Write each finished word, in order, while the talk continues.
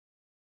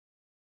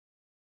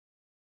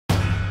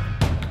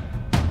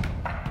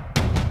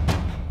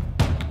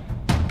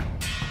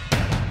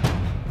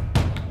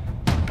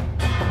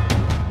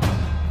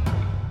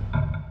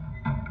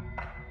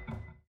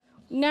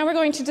Now we're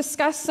going to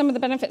discuss some of the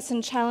benefits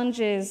and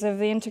challenges of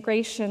the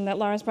integration that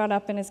Lars brought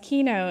up in his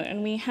keynote,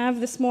 and we have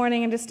this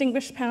morning a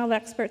distinguished panel of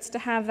experts to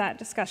have that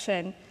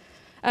discussion.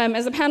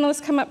 As the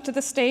panelists come up to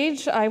the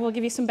stage, I will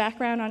give you some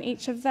background on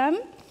each of them.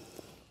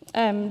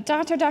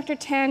 Dr.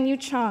 Tan Yu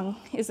Chong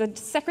is the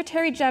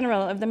Secretary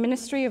General of the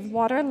Ministry of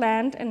Water,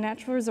 Land, and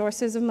Natural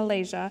Resources of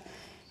Malaysia,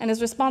 and his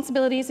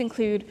responsibilities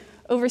include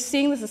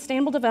overseeing the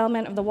sustainable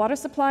development of the water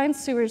supply and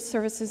sewage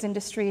services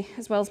industry,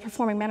 as well as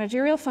performing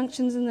managerial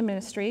functions in the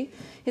ministry.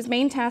 His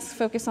main tasks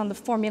focus on the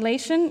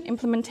formulation,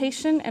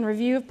 implementation, and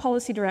review of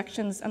policy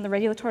directions and the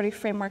regulatory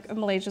framework of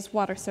Malaysia's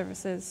water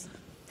services.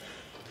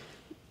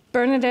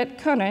 Bernadette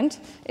Conant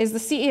is the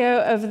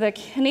CEO of the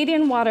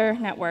Canadian Water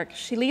Network.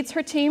 She leads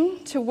her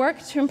team to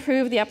work to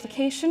improve the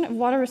application of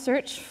water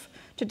research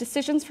to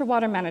decisions for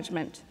water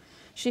management.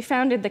 She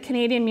founded the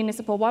Canadian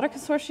Municipal Water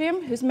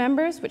Consortium, whose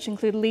members, which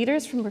include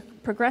leaders from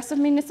progressive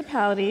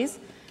municipalities,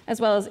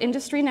 as well as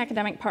industry and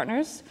academic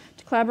partners,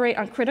 to collaborate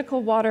on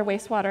critical water,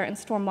 wastewater, and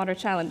stormwater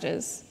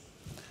challenges.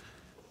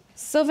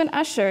 Sylvain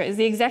Usher is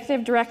the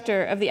Executive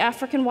Director of the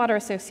African Water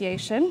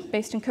Association,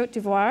 based in Côte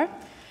d'Ivoire,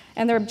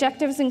 and their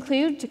objectives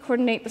include to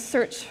coordinate the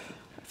search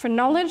for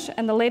knowledge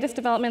and the latest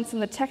developments in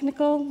the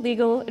technical,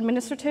 legal,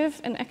 administrative,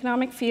 and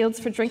economic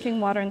fields for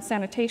drinking water and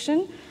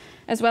sanitation,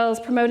 as well as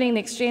promoting the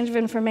exchange of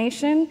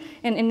information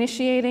and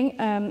initiating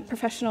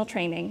professional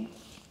training.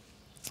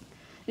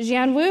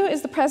 Jian Wu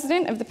is the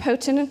president of the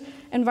Poten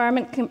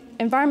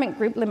Environment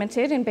Group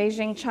Limited in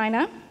Beijing,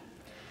 China.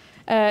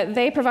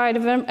 They provide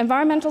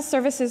environmental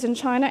services in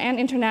China and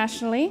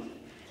internationally.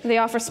 They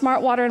offer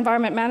smart water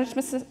environment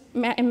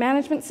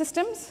management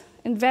systems,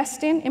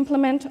 invest in,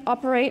 implement,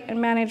 operate,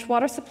 and manage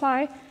water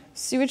supply,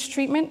 sewage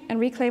treatment, and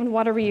reclaimed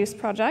water reuse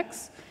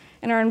projects,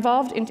 and are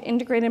involved in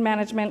integrated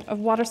management of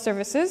water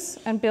services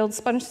and build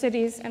sponge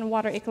cities and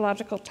water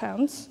ecological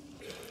towns.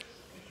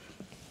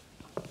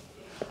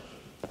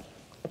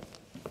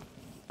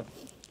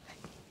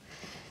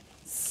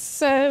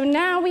 So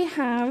now we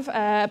have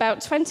about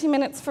 20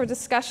 minutes for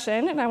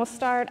discussion, and I will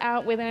start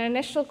out with an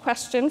initial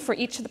question for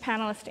each of the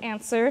panelists to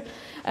answer,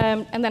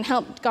 and then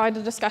help guide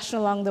the discussion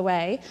along the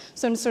way.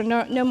 So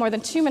no more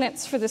than 2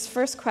 minutes for this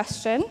first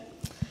question.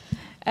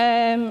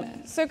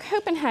 So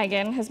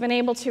Copenhagen has been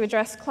able to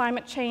address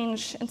climate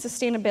change and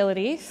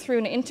sustainability through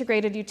an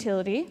integrated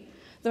utility,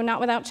 though not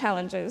without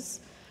challenges.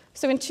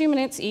 So in 2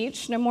 minutes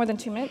each, no more than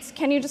 2 minutes,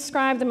 can you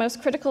describe the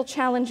most critical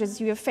challenges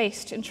you have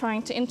faced in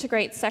trying to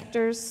integrate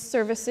sectors,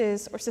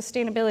 services, or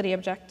sustainability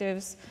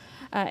objectives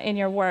in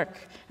your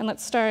work? And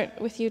let's start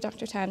with you,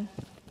 Dr. Tan.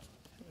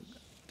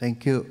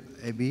 Thank you,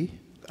 Abby.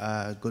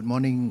 Good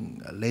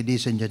morning,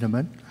 ladies and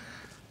gentlemen.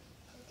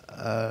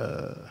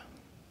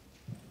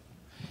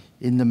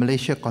 In the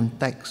Malaysia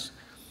context,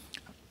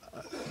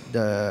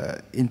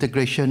 the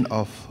integration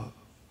of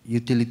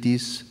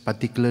utilities,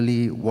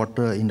 particularly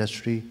water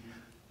industry,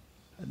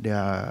 there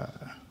are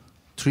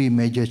three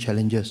major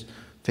challenges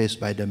faced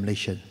by the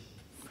Malaysian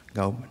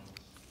government.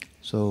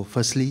 So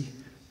firstly,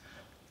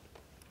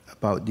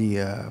 about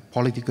the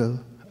political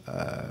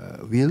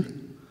will.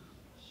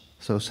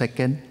 So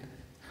second,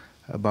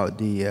 about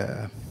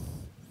the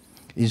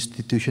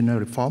institutional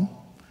reform.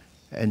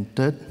 And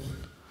third,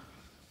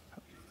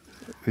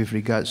 with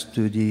regards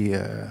to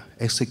the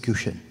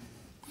execution.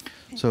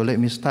 So let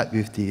me start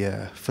with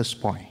the first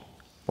point,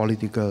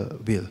 political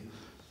will.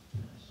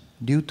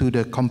 Due to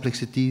the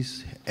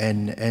complexities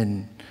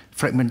and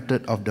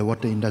fragmented of the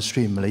water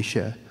industry in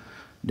Malaysia,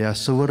 there are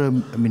several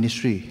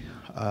ministries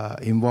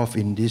involved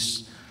in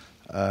this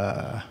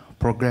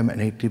program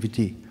and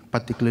activity,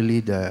 particularly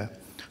the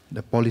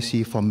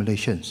policy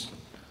formulations.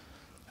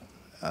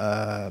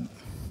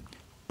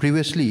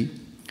 Previously,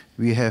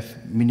 we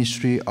have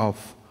Ministry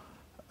of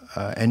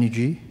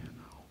Energy,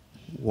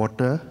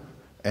 Water,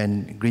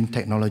 and Green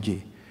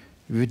Technology.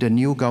 With the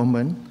new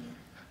government,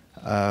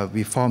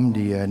 we formed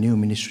the new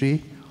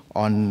ministry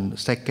on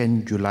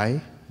 2nd July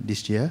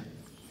this year.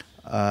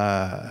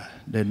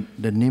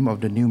 The name of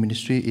the new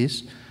ministry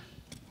is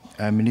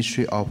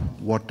Ministry of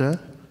Water,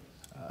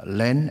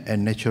 Land,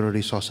 and Natural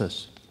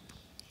Resources.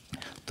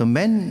 The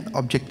main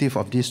objective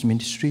of this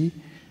ministry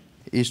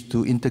is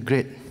to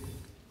integrate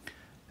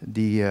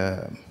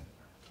the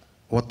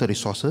water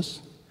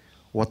resources,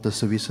 water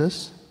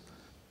services,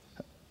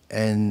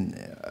 and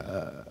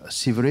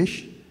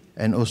sewerage,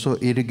 and also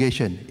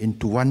irrigation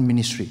into one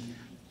ministry.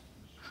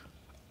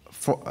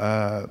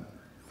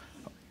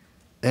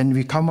 And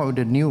we come up with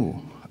a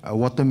new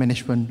water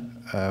management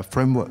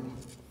framework.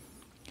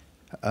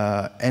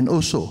 And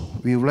also,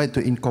 we would like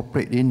to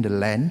incorporate in the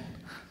land.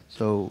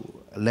 So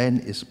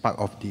land is part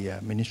of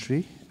the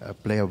ministry,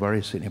 play a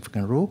very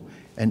significant role,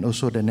 and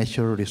also the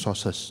natural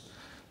resources.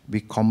 We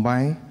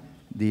combine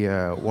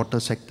the water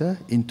sector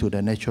into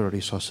the natural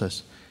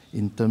resources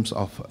in terms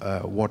of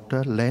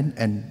water, land,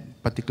 and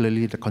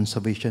particularly the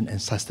conservation and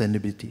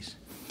sustainability.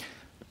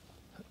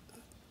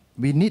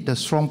 We need the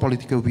strong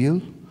political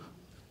will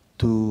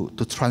to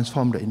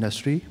transform the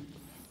industry,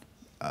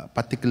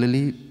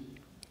 particularly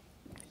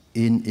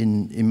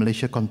in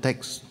Malaysia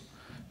context.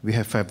 we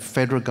have a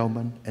federal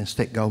government and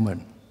state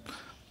government.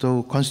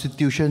 So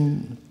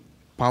constitution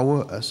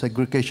power,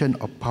 segregation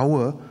of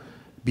power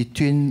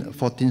between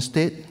 14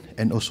 states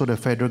and also the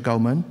federal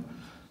government.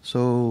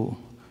 So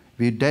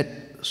with that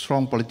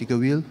strong political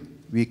will,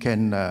 we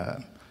can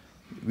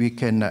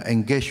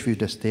engage with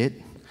the state.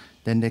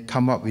 Then they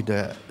come up with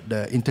the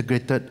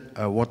integrated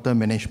water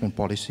management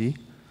policy.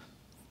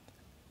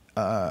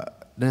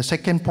 The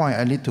second point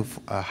I need to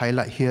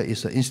highlight here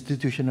is the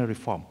institutional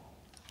reform.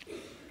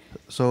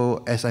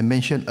 So as I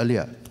mentioned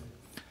earlier,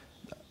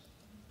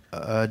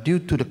 due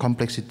to the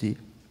complexity,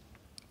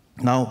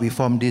 now we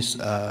form this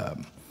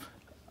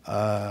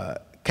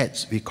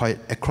CATS, we call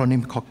it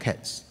acronym called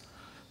CATS.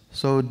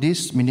 So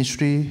this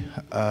ministry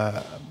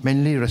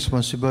mainly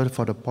responsible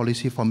for the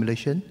policy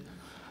formulation,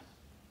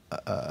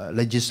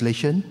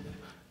 legislation,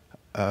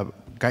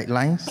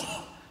 guidelines,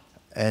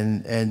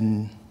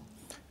 and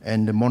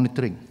the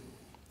monitoring.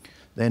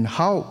 Then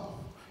how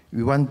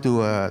we want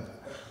to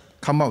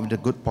come up with a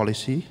good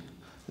policy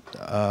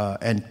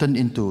and turn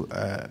into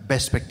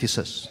best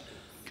practices.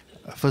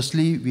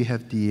 Firstly, we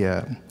have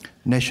the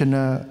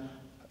National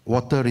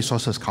Water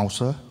Resources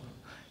Council,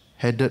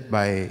 headed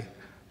by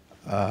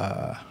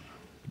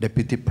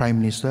Deputy Prime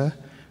Minister.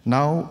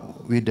 Now,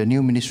 with the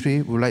new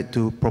ministry, we would like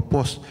to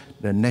propose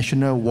the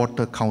National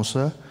Water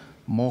Council,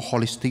 more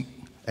holistic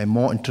and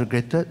more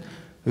integrated,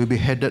 will be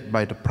headed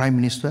by the Prime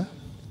Minister.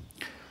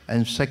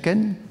 And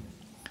second,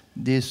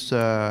 this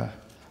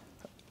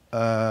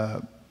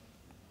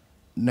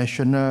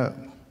National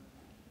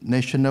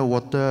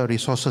Water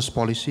Resources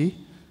Policy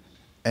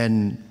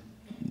and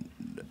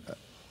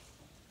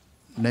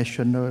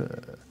National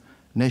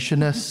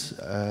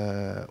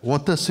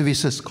Water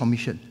Services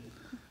Commission.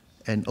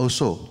 And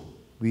also,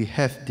 we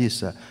have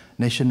this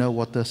National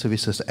Water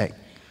Services Act.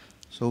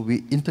 So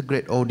we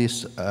integrate all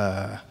this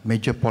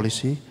major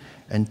policy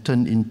and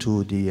turn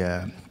into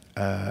the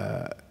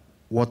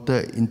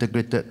water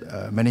integrated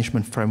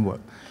management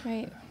framework.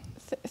 Great.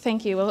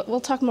 Thank you. We'll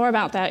talk more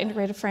about that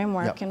integrated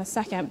framework in a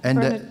second. And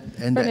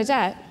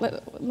Bernadette,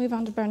 move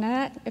on to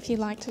Bernadette, if you'd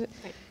like to.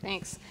 Great,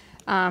 thanks.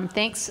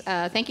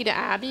 Thank you to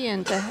Abby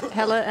and to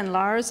Helle and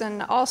Lars,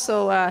 and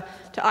also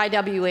to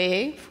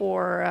IWA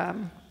for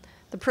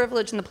the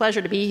privilege and the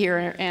pleasure to be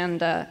here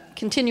and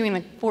continuing the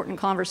important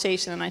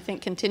conversation. And I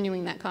think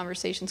continuing that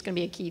conversation is going to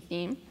be a key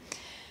theme.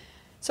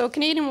 So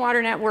Canadian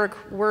Water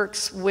Network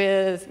works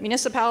with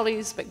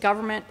municipalities, but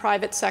government,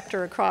 private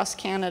sector across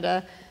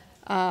Canada.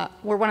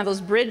 We're one of those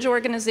bridge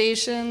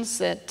organizations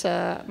that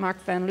Mark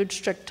van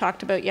Loodstrik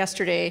talked about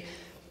yesterday,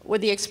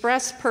 with the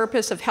express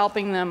purpose of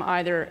helping them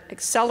either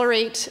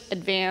accelerate,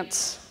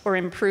 advance, or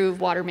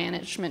improve water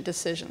management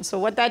decisions. So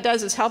what that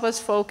does is help us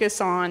focus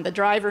on the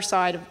driver's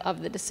side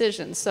of the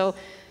decisions. So,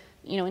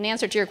 you know, in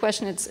answer to your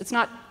question, it's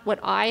not what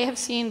I have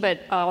seen,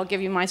 but I'll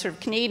give you my sort of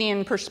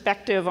Canadian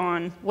perspective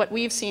on what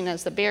we've seen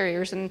as the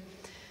barriers, and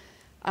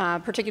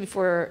particularly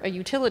for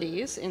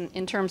utilities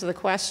in terms of the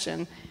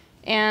question.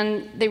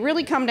 And they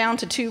really come down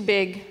to two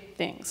big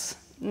things.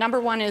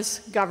 Number one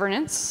is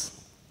governance.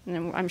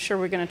 And I'm sure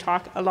we're going to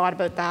talk a lot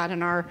about that.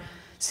 And our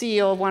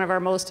CEO of one of our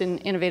most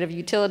innovative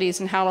utilities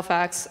in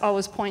Halifax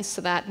always points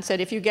to that and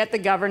said, if you get the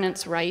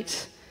governance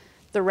right,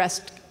 the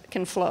rest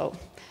can flow.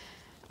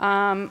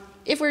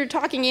 If we're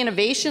talking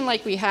innovation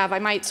like we have, I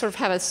might sort of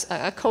have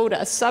a coda,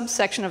 a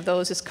subsection of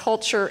those is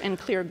culture and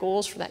clear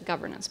goals for that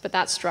governance. But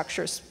that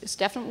structure is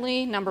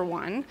definitely number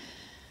one.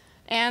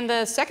 And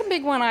the second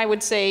big one I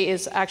would say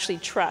is actually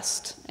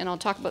trust. And I'll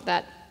talk about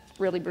that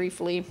really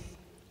briefly.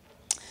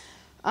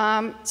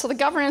 So the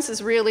governance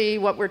is really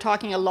what we're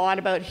talking a lot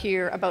about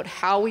here, about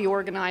how we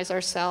organize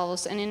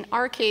ourselves. And in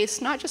our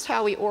case, not just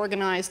how we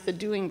organize the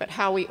doing, but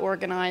how we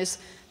organize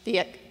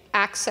the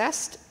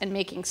accessed and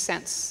making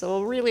sense.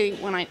 So really,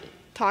 when I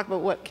talk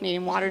about what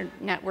Canadian Water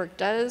Network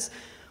does,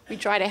 we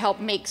try to help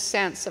make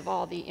sense of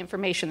all the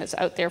information that's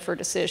out there for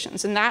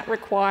decisions. And that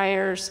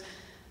requires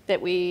that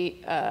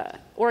we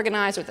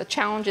organize, or the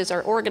challenges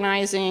are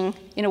organizing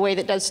in a way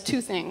that does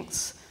two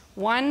things.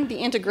 One, the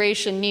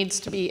integration needs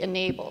to be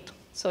enabled.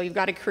 So you've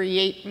got to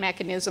create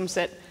mechanisms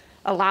that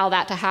allow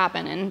that to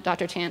happen. And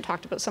Dr. Tan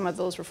talked about some of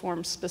those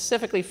reforms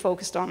specifically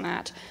focused on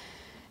that.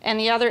 And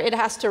the other, it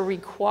has to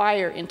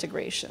require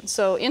integration.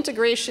 So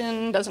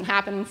integration doesn't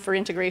happen for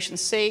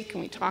integration's sake,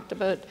 and we talked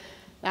about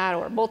that,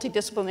 or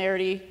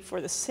multidisciplinarity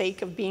for the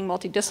sake of being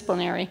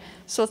multidisciplinary.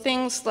 So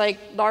things like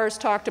Lars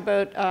talked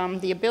about,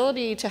 the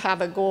ability to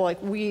have a goal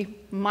like we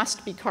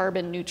must be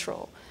carbon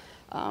neutral.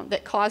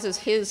 That causes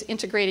his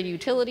integrated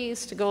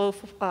utilities to go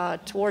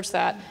towards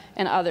that,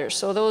 and others.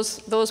 So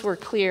those were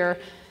clear.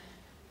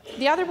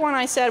 The other one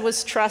I said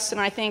was trust, and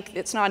I think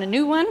it's not a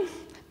new one,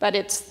 but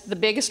it's the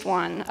biggest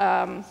one.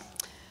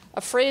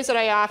 A phrase that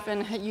I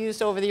often had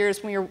used over the years,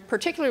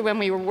 particularly when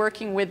we were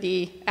working with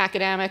the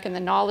academic and the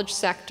knowledge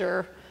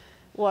sector,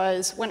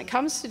 was when it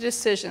comes to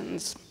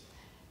decisions,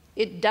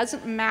 it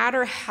doesn't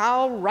matter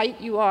how right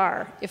you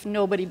are if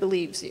nobody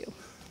believes you.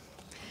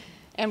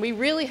 And we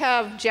really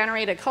have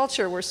generated a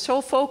culture, we're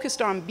so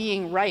focused on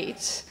being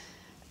right,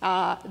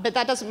 but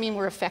that doesn't mean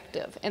we're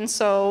effective. And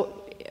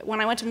so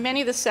when I went to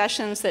many of the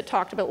sessions that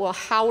talked about, well,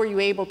 how were you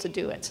able to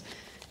do it?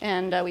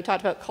 And we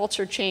talked about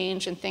culture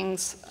change and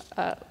things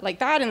like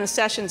that in the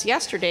sessions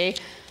yesterday,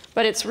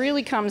 but it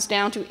really comes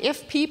down to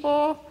if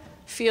people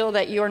feel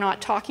that you're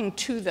not talking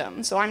to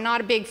them. So I'm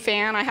not a big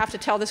fan, I have to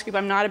tell this group,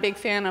 I'm not a big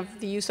fan of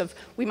the use of,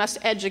 we must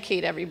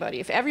educate everybody.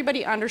 If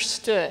everybody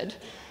understood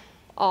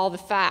all the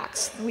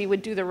facts, we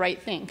would do the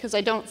right thing. Because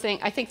I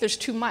think there's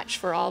too much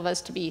for all of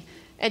us to be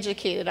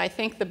educated. I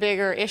think the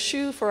bigger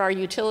issue for our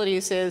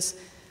utilities is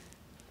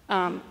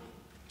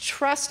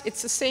trust.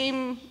 It's the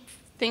same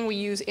thing we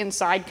use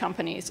inside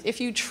companies. If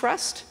you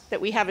trust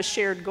that we have a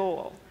shared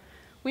goal,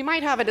 we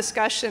might have a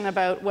discussion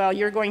about, well,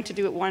 you're going to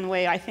do it one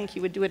way, I think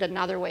you would do it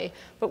another way,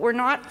 but we're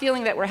not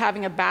feeling that we're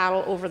having a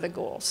battle over the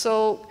goal.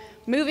 So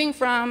moving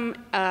from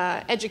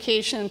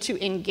education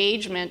to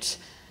engagement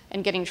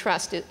and getting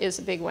trust is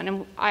a big one.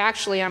 And I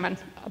actually am a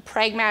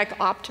pragmatic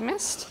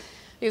optimist,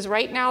 because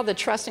right now the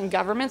trust in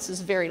governments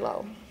is very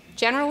low.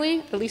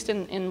 Generally, at least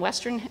in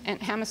Western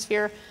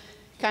Hemisphere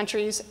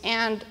countries,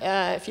 and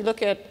if you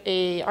look at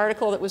an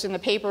article that was in the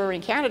paper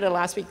in Canada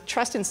last week,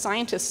 trust in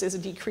scientists is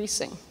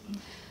decreasing.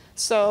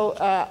 So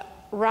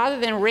rather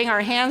than wring our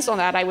hands on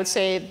that, I would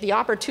say the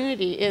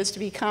opportunity is to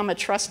become a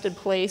trusted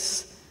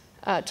place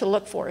to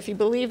look for. If you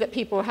believe that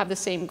people have the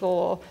same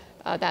goal,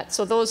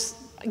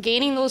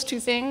 gaining those two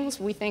things,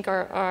 we think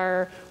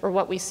are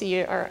what we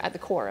see are at the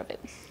core of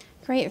it.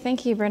 Great,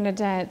 thank you,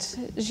 Bernadette.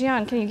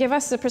 Jian, can you give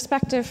us a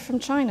perspective from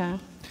China?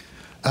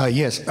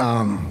 Yes,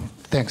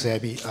 thanks,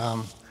 Abby.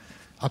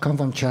 I come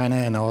from China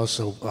and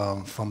also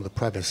from the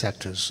private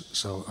sectors,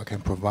 so I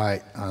can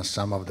provide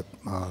some of the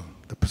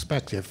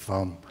perspective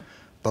from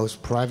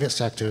both private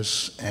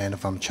sectors and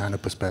from China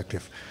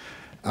perspective.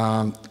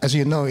 As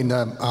you know, in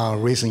the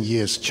recent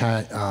years,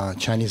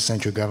 Chinese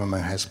central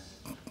government has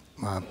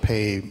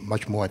paid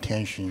much more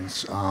attention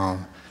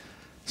on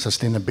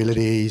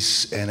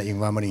sustainability and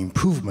environmental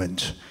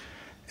improvement,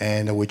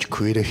 and which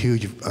created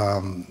huge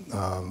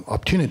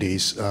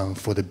opportunities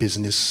for the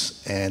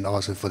business and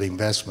also for the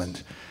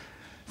investment.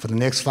 For the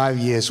next 5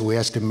 years, we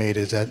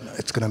estimated that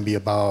it's going to be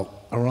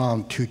about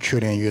around $2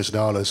 trillion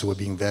will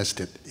be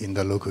invested in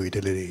the local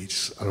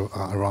utilities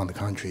around the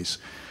countries.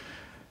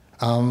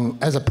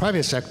 As a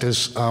private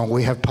sectors,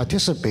 we have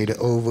participated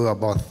over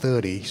about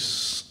 30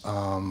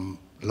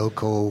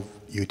 local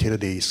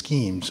utility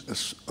schemes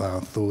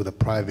through the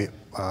private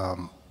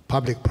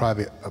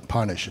public-private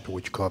partnership,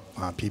 which we call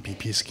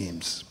PPP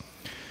schemes.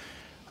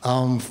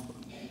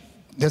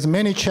 There's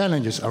many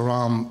challenges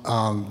around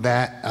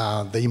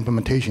the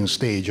implementation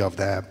stage of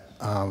that,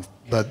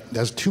 but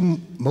there's two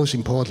most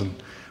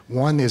important.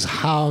 One is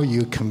how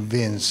you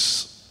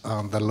convince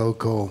the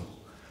local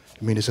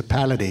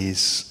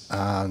municipalities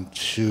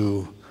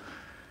to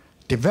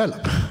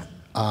develop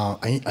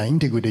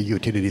integrated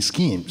utility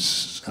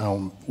schemes,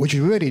 which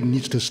really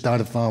needs to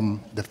start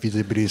from the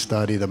feasibility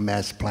study, the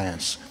master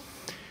plans,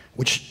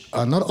 which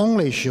not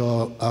only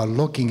show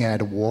looking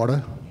at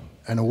water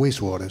and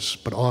wastewaters,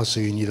 but also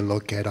you need to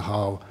look at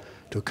how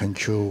to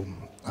control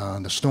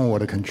the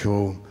stormwater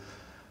control,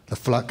 the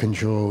flood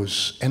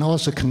controls, and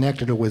also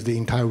connected with the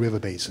entire river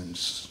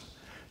basins.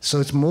 So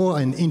it's more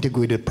an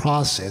integrated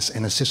process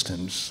and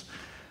systems,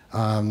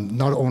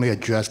 not only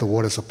address the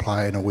water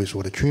supply and the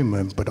wastewater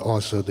treatment, but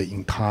also the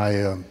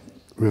entire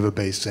river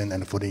basin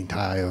and for the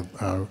entire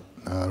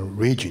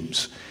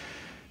regions.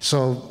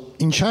 So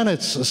in China,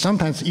 it's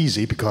sometimes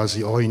easy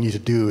because all you need to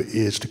do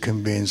is to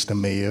convince the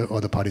mayor or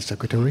the party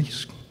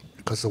secretaries,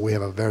 because we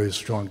have a very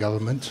strong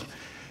government.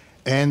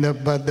 And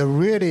but the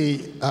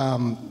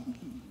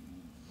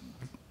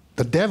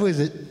devil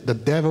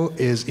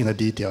is in the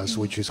details,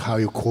 which is how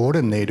you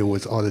coordinate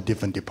with all the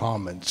different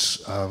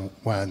departments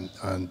when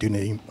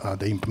during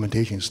the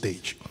implementation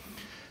stage.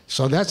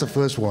 So that's the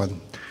first one.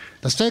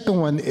 The second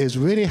one is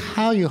really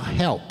how you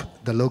help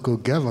the local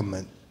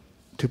government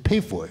to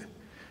pay for it,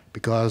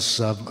 because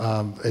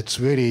it's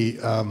really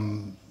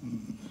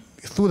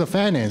through the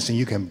financing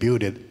you can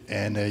build it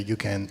and you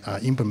can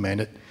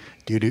implement it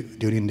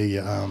during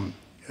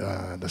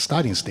the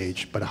starting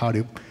stage. But how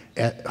do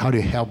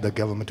you help the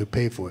government to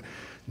pay for it?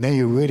 Then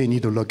you really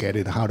need to look at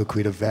it, how to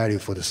create a value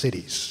for the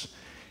cities.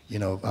 You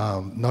know,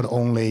 not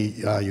only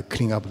you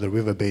clean up the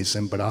river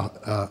basin, but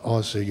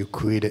also you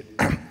create it.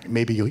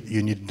 Maybe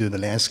you need to do the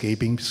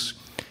landscapings,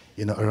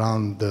 you know,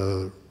 around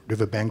the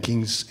river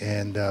bankings,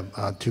 and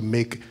to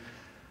make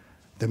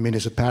the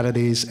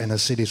municipalities and the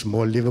cities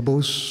more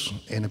livable,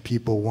 and the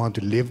people want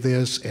to live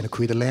there and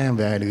create land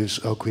values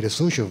or create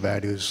social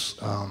values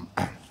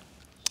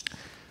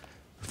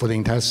for the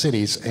entire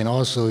cities, and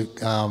also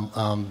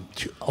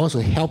to also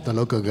help the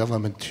local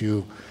government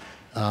to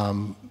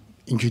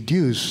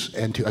introduce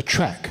and to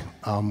attract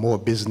more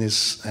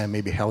business and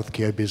maybe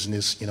healthcare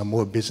business, you know,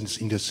 more business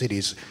in the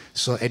cities.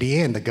 So at the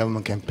end, the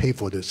government can pay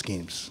for those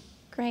schemes.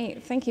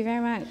 Great, thank you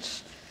very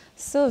much.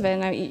 Sylvain,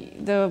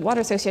 the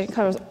Water Association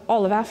covers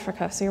all of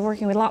Africa, so you're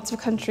working with lots of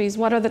countries.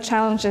 What are the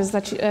challenges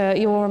that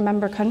your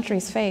member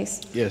countries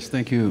face? Yes,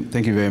 thank you.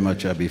 Thank you very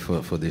much, Abby,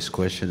 for this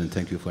question, and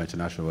thank you for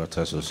International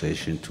Water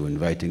Association for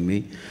inviting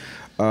me.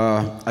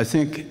 I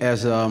think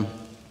as an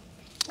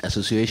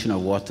Association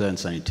of Water and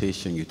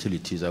Sanitation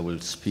Utilities, I will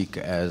speak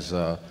as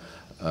the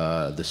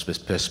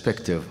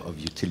perspective of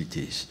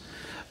utilities.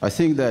 I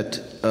think that,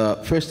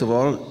 first of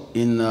all,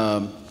 in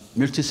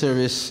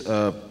multi-service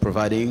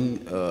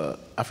providing,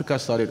 Africa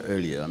started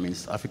earlier. I mean,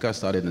 Africa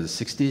started in the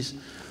 60s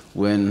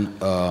when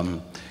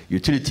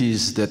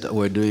utilities that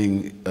were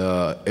doing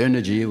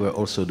energy were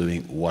also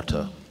doing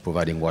water,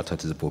 providing water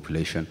to the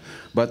population.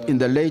 But in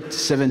the late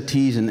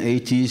 70s and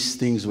 80s,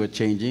 things were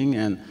changing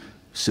and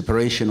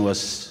separation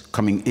was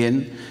coming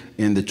in,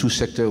 and the two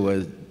sectors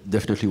were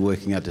definitely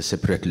working at a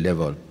separate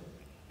level.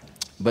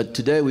 But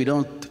today we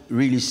don't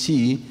really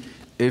see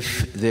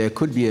if there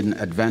could be an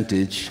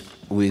advantage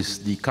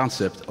with the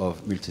concept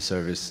of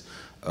multi-service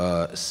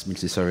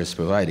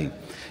providing.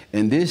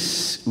 In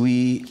this,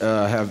 we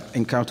have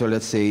encountered,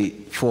 let's say,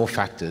 4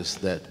 factors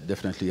that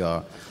definitely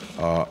are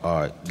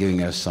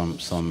giving us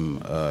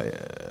some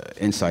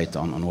insight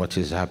on what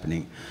is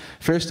happening.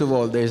 First of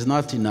all, there's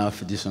not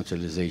enough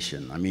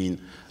decentralization. I mean,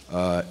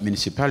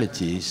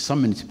 municipalities,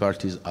 some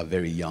municipalities are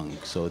very young,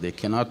 so they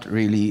cannot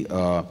really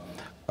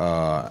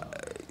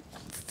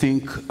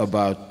think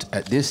about,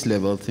 at this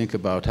level, think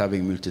about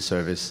having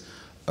multi-service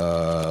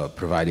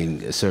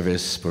providing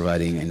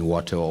in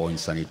water or in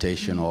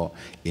sanitation or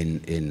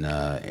in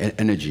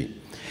energy.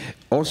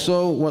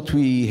 Also, what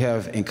we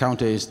have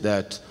encountered is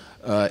that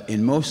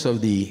in most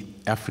of the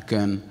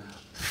African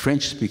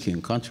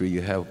French-speaking country,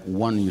 you have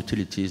one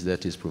utilities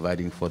that is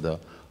providing for the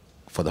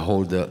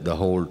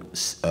whole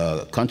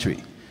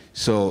country.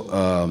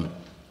 So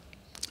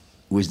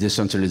with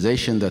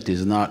decentralization, that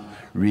is not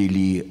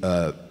really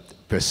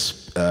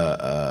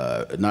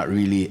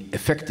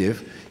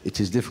effective. It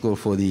is difficult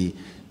for the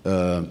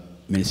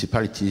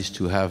municipalities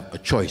to have a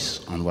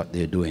choice on what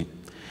they're doing.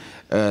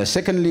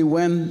 Secondly,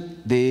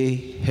 when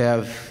they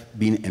have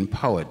been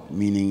empowered,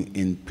 meaning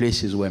in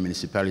places where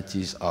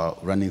municipalities are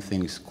running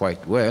things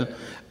quite well,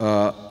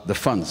 the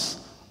funds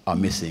are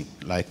missing.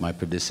 Like my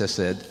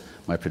predecessor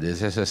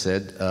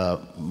said,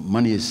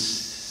 money is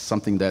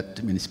something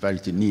that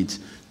municipality needs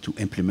to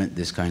implement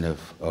this kind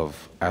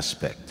of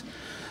aspect.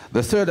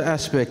 The third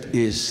aspect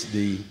is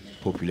the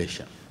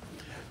population.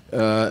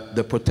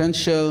 The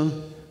potential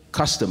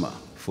customer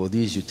for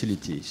these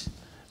utilities,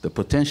 the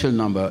potential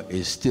number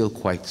is still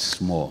quite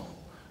small.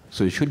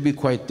 So it should be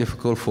quite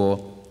difficult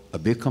for a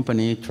big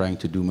company trying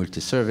to do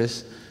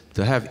multi-service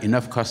to have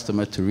enough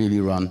customer to really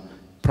run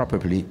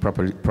properly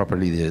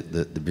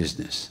the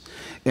business.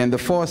 And the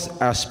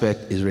fourth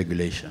aspect is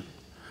regulation.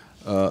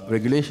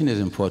 Regulation is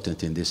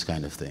important in this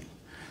kind of thing.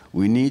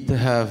 We need to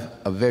have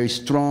a very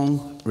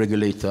strong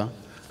regulator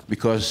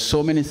because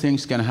so many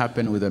things can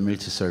happen with a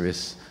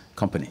multi-service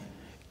company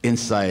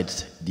inside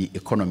the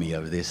economy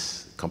of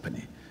this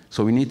company.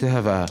 So we need to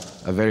have a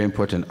very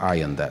important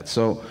eye on that.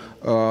 So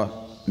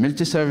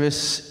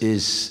multi-service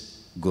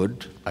is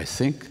good, I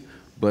think,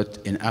 but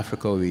in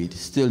Africa we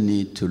still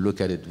need to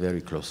look at it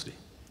very closely.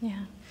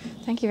 Yeah,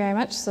 thank you very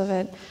much,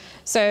 Sylvain.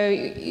 So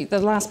the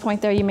last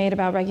point there you made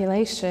about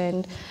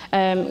regulation,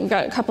 we've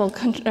got a couple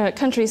of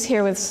countries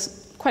here with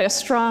quite a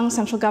strong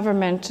central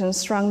government and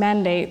strong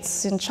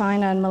mandates in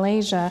China and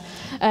Malaysia.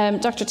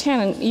 Dr.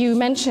 Tan, you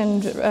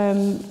mentioned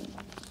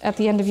at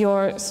the end of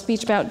your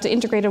speech about the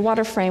integrated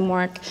water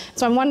framework.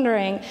 So I'm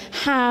wondering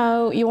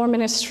how your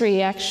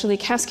ministry actually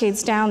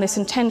cascades down this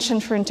intention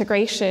for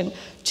integration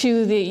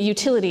to the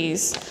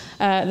utilities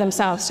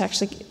themselves to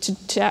actually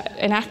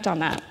to enact on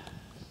that.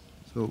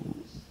 So,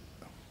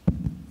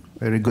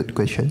 very good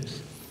question.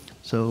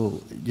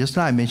 So just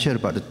now I mentioned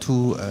about the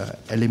 2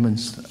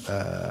 elements.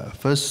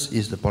 First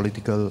is the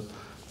political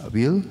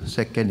will.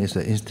 Second is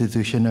the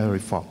institutional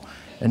reform.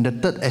 And the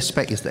third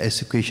aspect is the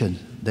execution,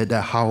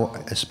 the how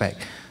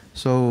aspect.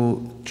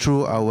 So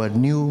through our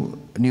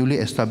newly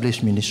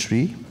established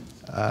ministry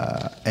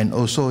and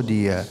also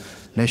the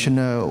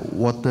National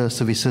Water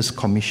Services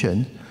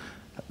Commission,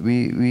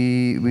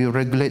 we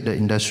regulate the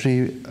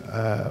industry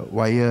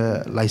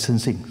via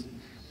licensing.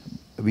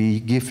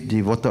 We give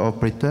the water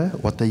operator,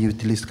 water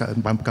utilities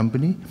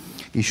company,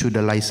 issue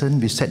the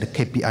license, we set the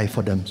KPI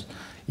for them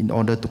in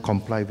order to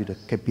comply with the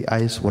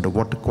KPIs for the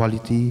water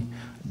quality,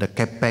 the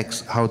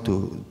capex, how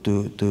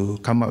to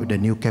come up with the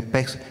new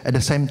capex. At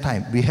the same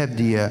time, we have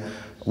the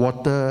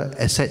Water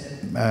Asset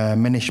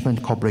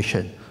Management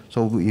Corporation.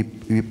 So we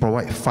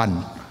provide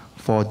fund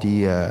for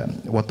the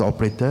water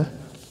operator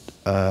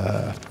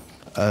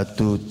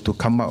to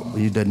come up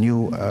with the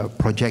new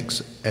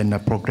projects and a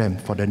program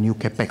for the new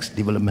capex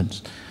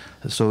developments.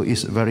 So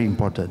it's very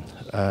important.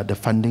 The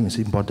funding is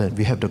important.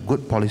 We have the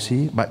good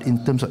policy, but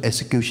in terms of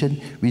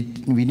execution,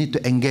 we need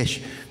to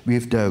engage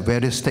with the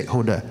various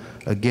stakeholders.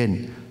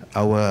 Again,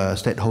 our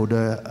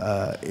stakeholder,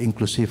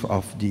 inclusive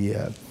of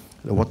the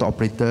water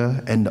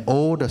operator and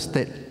all the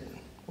state,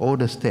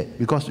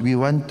 because we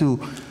want to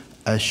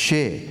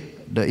share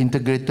the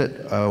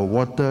integrated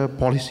water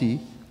policy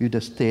with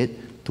the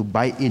state to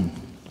buy in.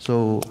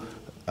 So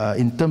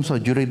in terms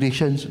of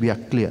jurisdictions, we are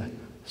clear.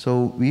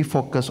 So we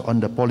focus on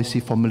the policy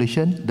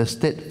formulation, the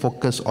state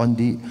focus on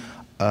the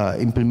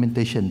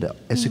implementation, the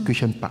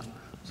execution part.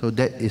 So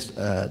that is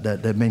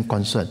the main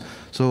concern.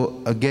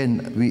 So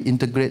again, we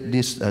integrate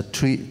these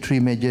three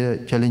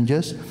major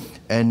challenges,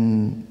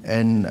 and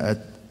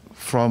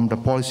from the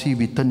policy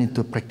we turn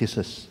into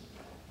practices.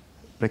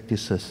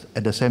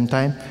 At the same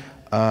time,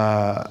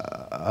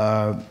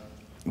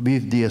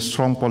 with the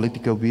strong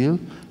political will,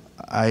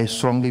 I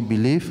strongly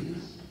believe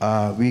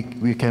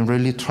we can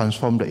really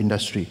transform the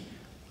industry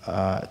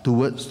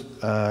towards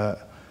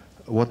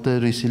water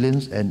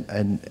resilience and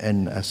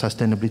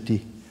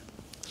sustainability.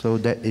 So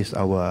that is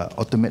our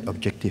ultimate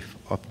objective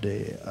of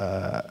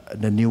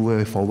the new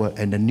way forward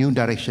and the new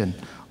direction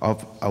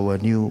of our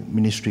new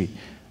ministry.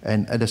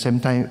 And at the same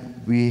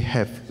time, we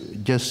have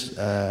just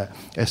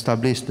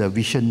established the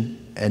vision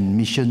and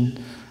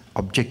mission,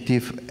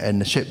 objective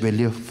and shape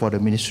value for the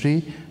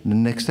ministry. The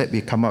next step, we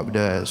come up with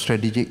a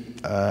strategic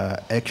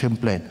action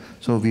plan.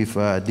 So with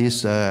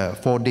this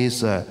 4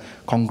 days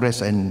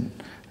Congress, and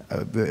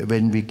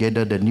when we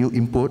gather the new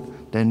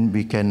input, then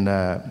we can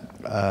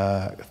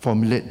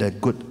formulate the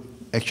good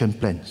action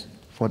plans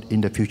in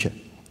the future.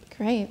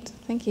 Great,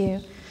 thank you.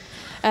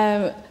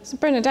 So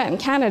Bernadette, in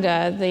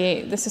Canada,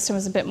 the system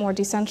is a bit more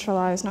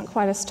decentralized, not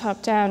quite as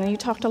top-down, and you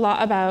talked a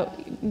lot about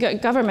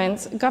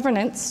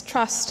governance,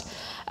 trust,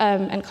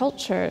 and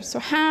culture. So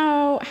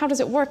how does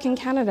it work in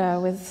Canada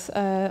with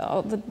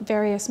all the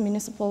various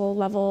municipal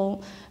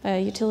level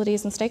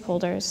utilities and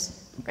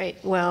stakeholders? Right,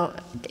 well,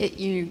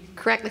 you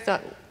correctly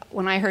thought,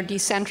 when I heard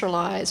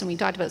decentralized and we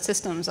talked about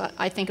systems,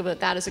 I think about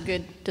that as a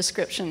good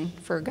description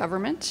for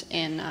government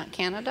in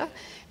Canada,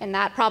 and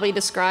that probably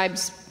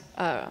describes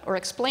or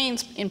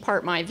explains in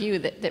part my view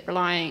that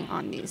relying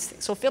on these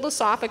things. So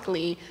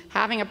philosophically,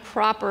 having a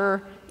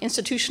proper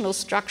institutional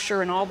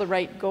structure and all the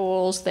right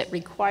goals that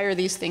require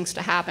these things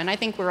to happen, I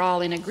think we're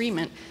all in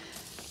agreement.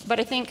 But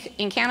I think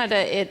in Canada,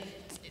 it's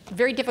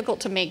very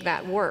difficult to make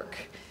that work.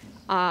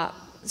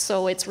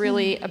 So it's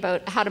really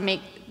about how to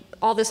make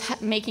all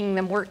this, making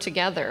them work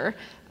together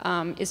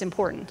is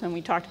important. And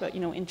we talked about,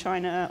 in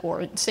China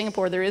or in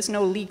Singapore, there is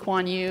no Lee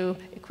Kuan Yew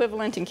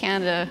equivalent in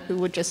Canada who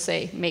would just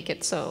say, make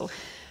it so.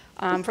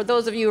 For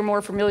those of you who are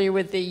more familiar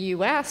with the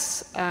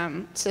US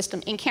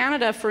system, in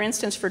Canada, for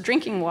instance, for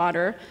drinking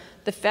water,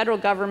 the federal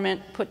government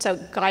puts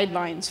out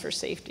guidelines for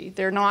safety.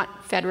 They're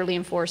not federally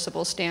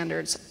enforceable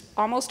standards.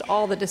 Almost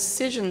all the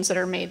decisions that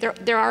are made,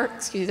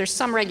 there's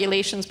some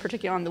regulations,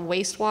 particularly on the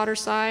wastewater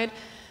side,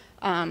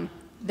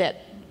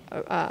 that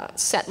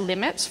set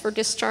limits for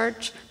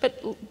discharge,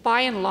 but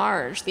by and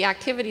large, the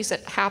activities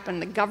that happen,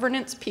 the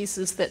governance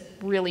pieces that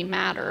really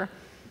matter,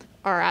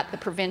 are at the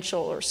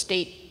provincial or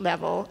state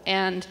level,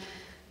 and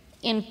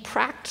in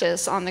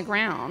practice on the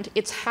ground,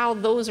 it's how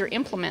those are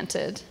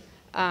implemented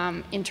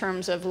in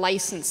terms of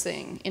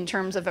licensing, in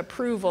terms of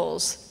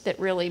approvals that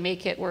really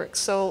make it work.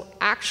 So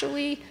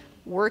actually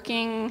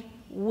working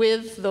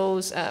with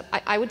those,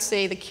 I would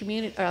say the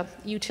community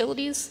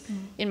utilities,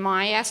 in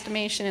my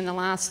estimation, in the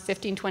last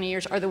 15, 20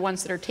 years, are the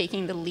ones that are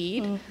taking the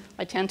lead.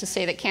 I tend to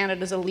say that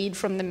Canada's a lead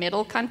from the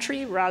middle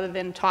country rather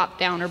than top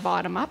down or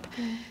bottom up.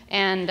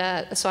 And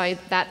so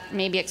that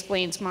maybe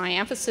explains my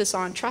emphasis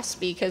on trust,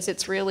 because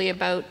it's really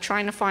about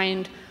trying to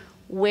find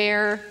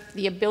where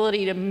the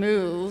ability to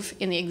move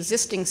in the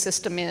existing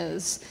system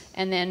is,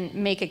 and then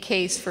make a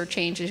case for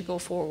change as you go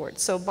forward.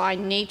 So by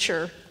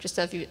nature,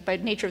 by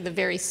nature of the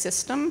very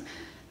system,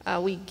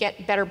 we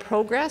get better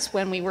progress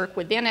when we work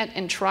within it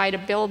and try to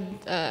build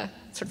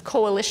sort of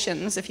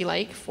coalitions, if you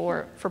like,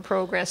 for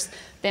progress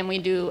than we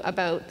do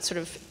about sort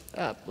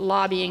of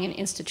lobbying and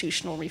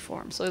institutional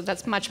reform. So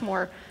that's much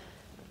more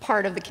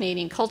part of the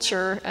Canadian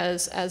culture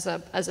as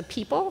a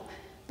people,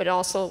 but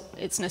also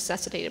it's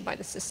necessitated by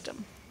the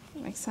system.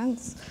 Makes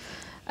sense.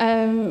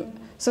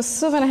 So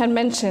Sylvain had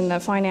mentioned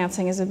that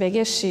financing is a big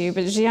issue,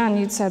 but Jian,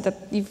 you'd said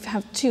that you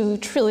have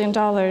 $2 trillion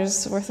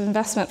worth of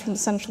investment from the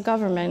central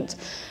government.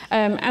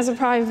 As a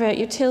private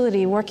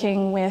utility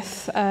working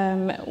with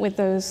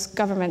those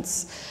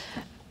governments,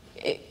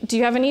 do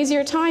you have an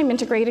easier time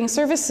integrating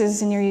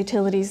services in your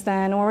utilities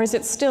then, or is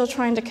it still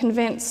trying to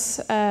convince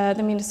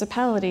the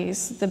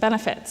municipalities the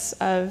benefits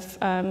of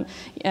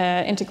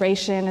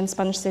integration and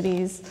sponge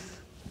cities?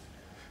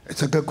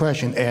 It's a good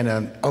question,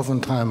 and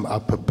oftentimes I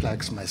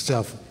perplex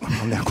myself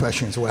on that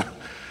question as well.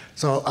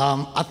 So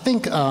I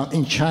think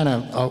in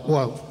China,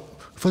 well,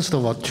 first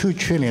of all, 2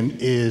 trillion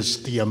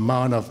is the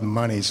amount of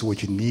monies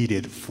which is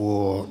needed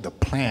for the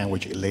plan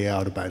which is laid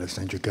out by the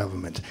central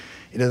government.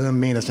 It doesn't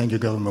mean the central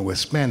government will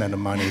spend the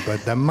money, but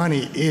the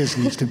money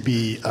needs to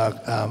be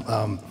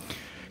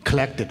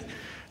collected.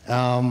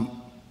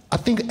 I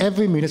think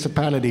every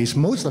municipality,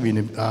 most of the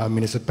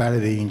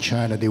municipality in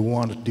China, they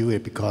want to do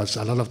it because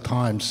a lot of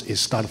times it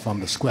starts from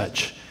the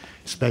scratch,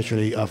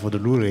 especially for the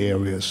rural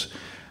areas.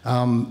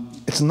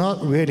 It's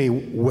not really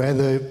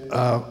whether,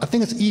 I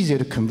think it's easier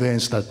to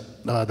convince that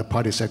the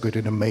party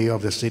secretary, the mayor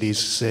of the cities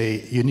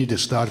say you need to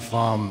start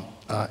from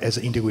as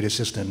integrated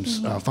systems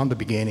from the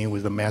beginning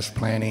with the mass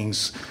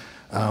plannings,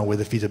 with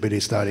the feasibility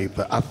study.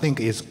 But I think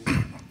it's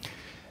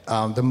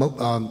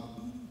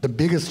the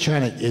biggest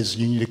challenge is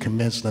you need to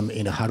convince them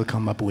how to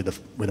come up with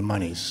the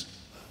monies.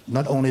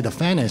 not only the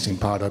financing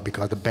part of it,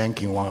 because the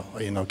banking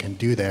can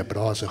do that, but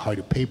also how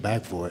to pay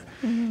back for it.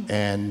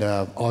 And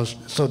also,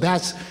 so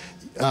that's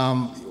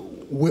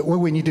what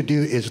we need to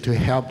do is to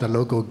help the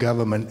local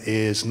government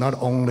is not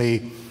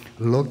only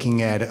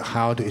looking at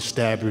how to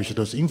establish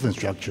those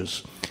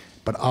infrastructures,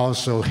 but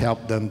also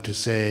help them to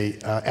say,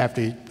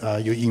 after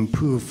you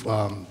improve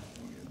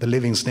the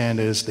living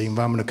standards, the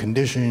environmental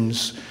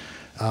conditions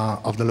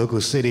of the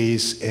local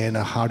cities, and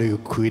how do you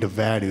create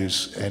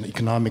values and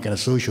economic and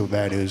social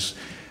values,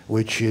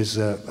 which is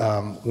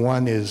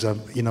one is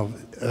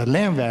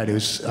land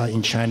values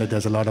in China.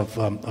 There's a lot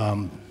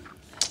of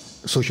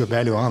social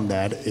value on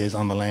that is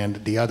on the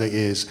land. The other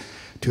is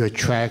to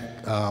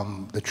attract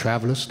the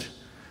travelers,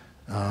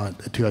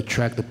 to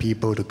attract the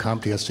people to come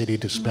to your city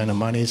to spend the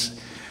monies,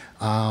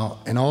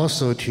 and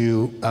also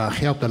to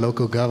help the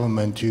local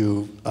government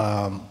to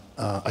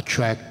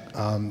attract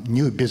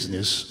new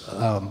business.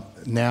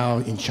 Now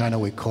in China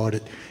we call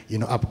it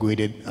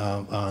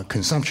upgraded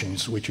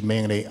consumptions, which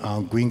mainly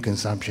green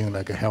consumption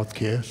like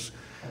healthcare,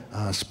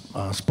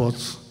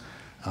 sports,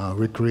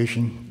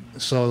 recreation.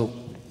 So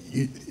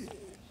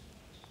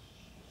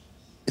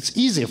it's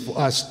easier for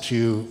us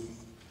to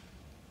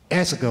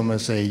ask the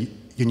government, say,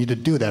 you need to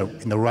do that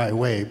in the right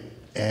way,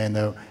 and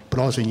but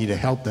also you need to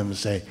help them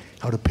say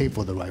how to pay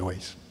for the right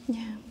ways.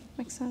 Yeah,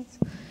 makes sense.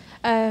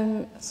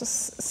 So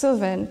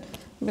Sylvan,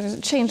 I'm going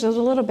to change it a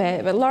little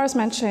bit, but Lars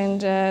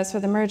mentioned sort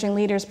of the Emerging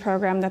Leaders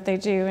program that they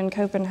do in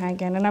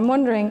Copenhagen, and I'm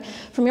wondering,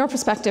 from your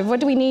perspective, what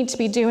do we need to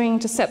be doing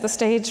to set the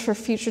stage for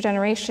future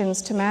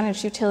generations to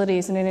manage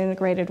utilities in an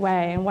integrated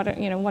way, and what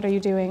are you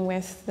doing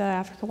with the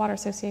Africa Water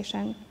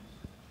Association?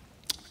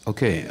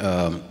 Okay,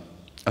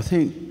 I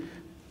think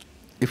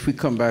if we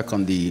come back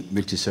on the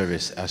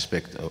multi-service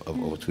aspect of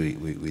what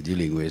we're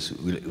dealing with,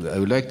 I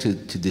would like to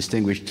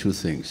distinguish two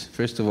things.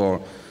 First of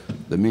all,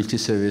 the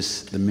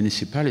multi-service, the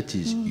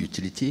municipality's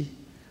utility,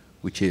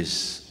 which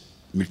is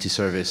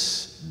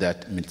multi-service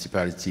that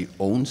municipality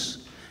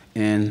owns,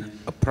 and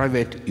a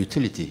private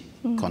utility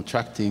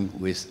contracting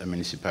with a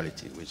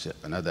municipality, which is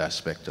another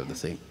aspect of the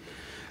thing.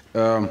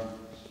 The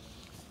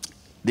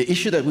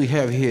issue that we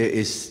have here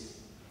is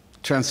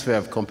transfer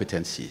of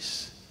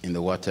competencies in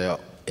the water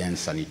and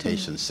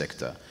sanitation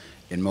sector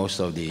in most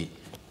of the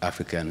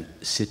African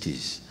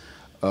cities.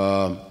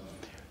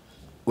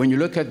 When you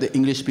look at the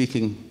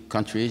English-speaking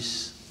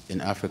countries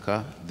in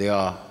Africa, they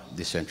are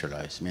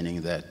decentralized,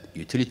 meaning that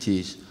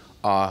utilities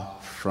are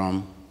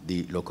from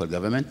the local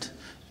government,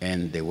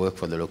 and they work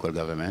for the local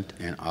government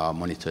and are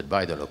monitored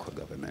by the local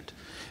government.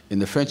 In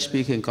the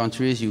French-speaking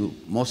countries, you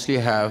mostly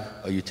have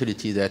a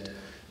utility that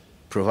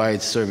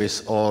provides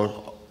service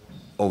all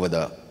over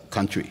the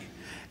country.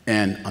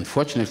 And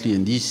unfortunately,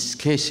 in these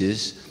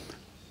cases,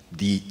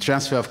 the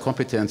transfer of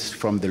competence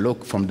from the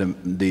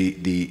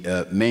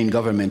main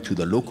government to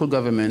the local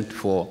government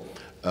for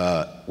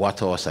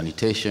water or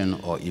sanitation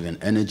or even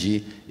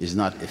energy is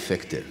not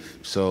effective.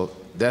 So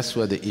that's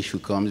where the issue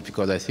comes,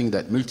 because I think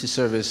that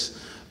multi-service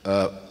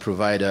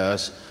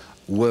providers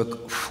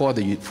work for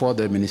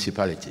the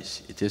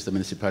municipalities. It is the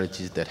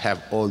municipalities that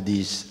have all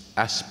these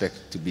aspects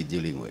to be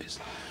dealing with.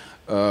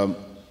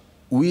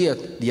 We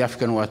at the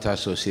African Water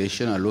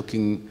Association are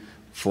looking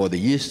for the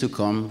years to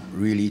come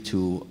really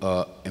to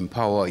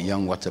empower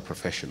young water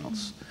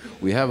professionals.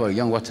 We have a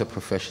young water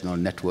professional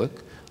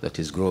network that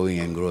is growing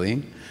and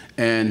growing,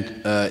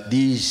 and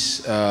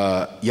these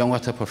young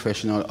water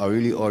professionals are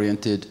really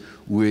oriented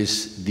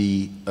with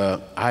the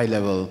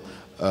high-level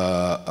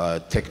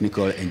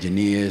technical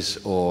engineers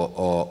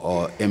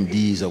or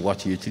MDs of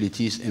water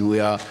utilities, and we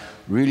are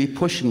really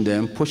pushing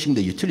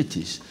the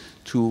utilities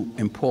to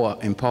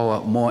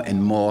empower more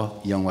and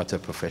more young water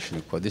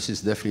professionals. But this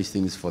is definitely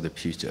things for the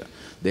future.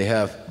 They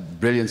have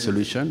brilliant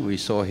solutions. We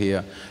saw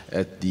here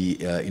at the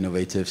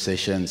innovative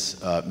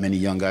sessions many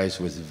young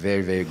guys with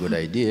very, very good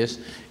ideas,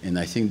 and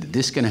I think that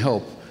this can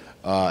help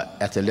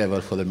at a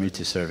level for the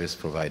multi-service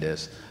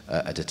providers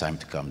at a time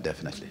to come,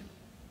 definitely.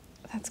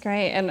 That's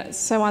great. And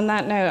so on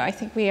that note, I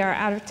think we are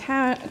out of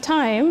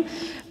time,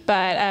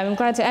 but I'm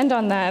glad to end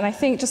on that. And I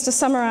think just to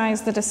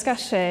summarize the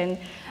discussion,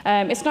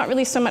 it's not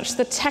really so much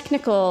the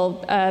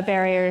technical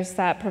barriers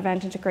that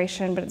prevent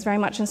integration, but it's very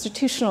much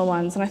institutional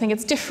ones. And I think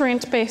it's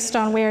different based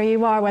on where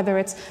you are, whether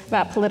it's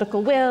about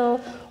political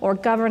will or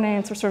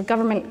governance or sort of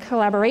government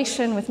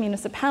collaboration with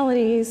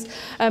municipalities,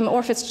 or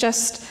if it's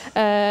just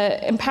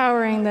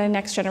empowering the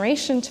next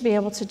generation to be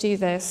able to do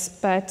this.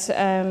 But,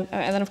 and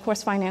then of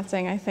course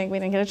financing, I think we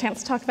didn't get a chance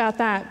to talk about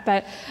that.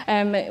 But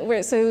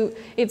so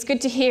it's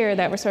good to hear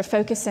that we're sort of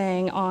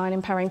focusing on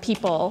empowering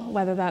people,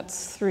 whether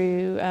that's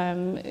through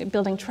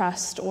building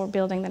trust or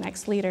building the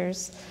next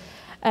leaders.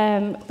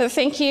 But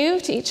thank you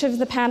to each of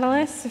the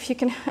panelists. If you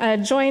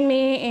can join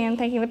me in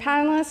thanking the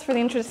panelists for the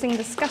interesting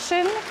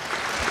discussion.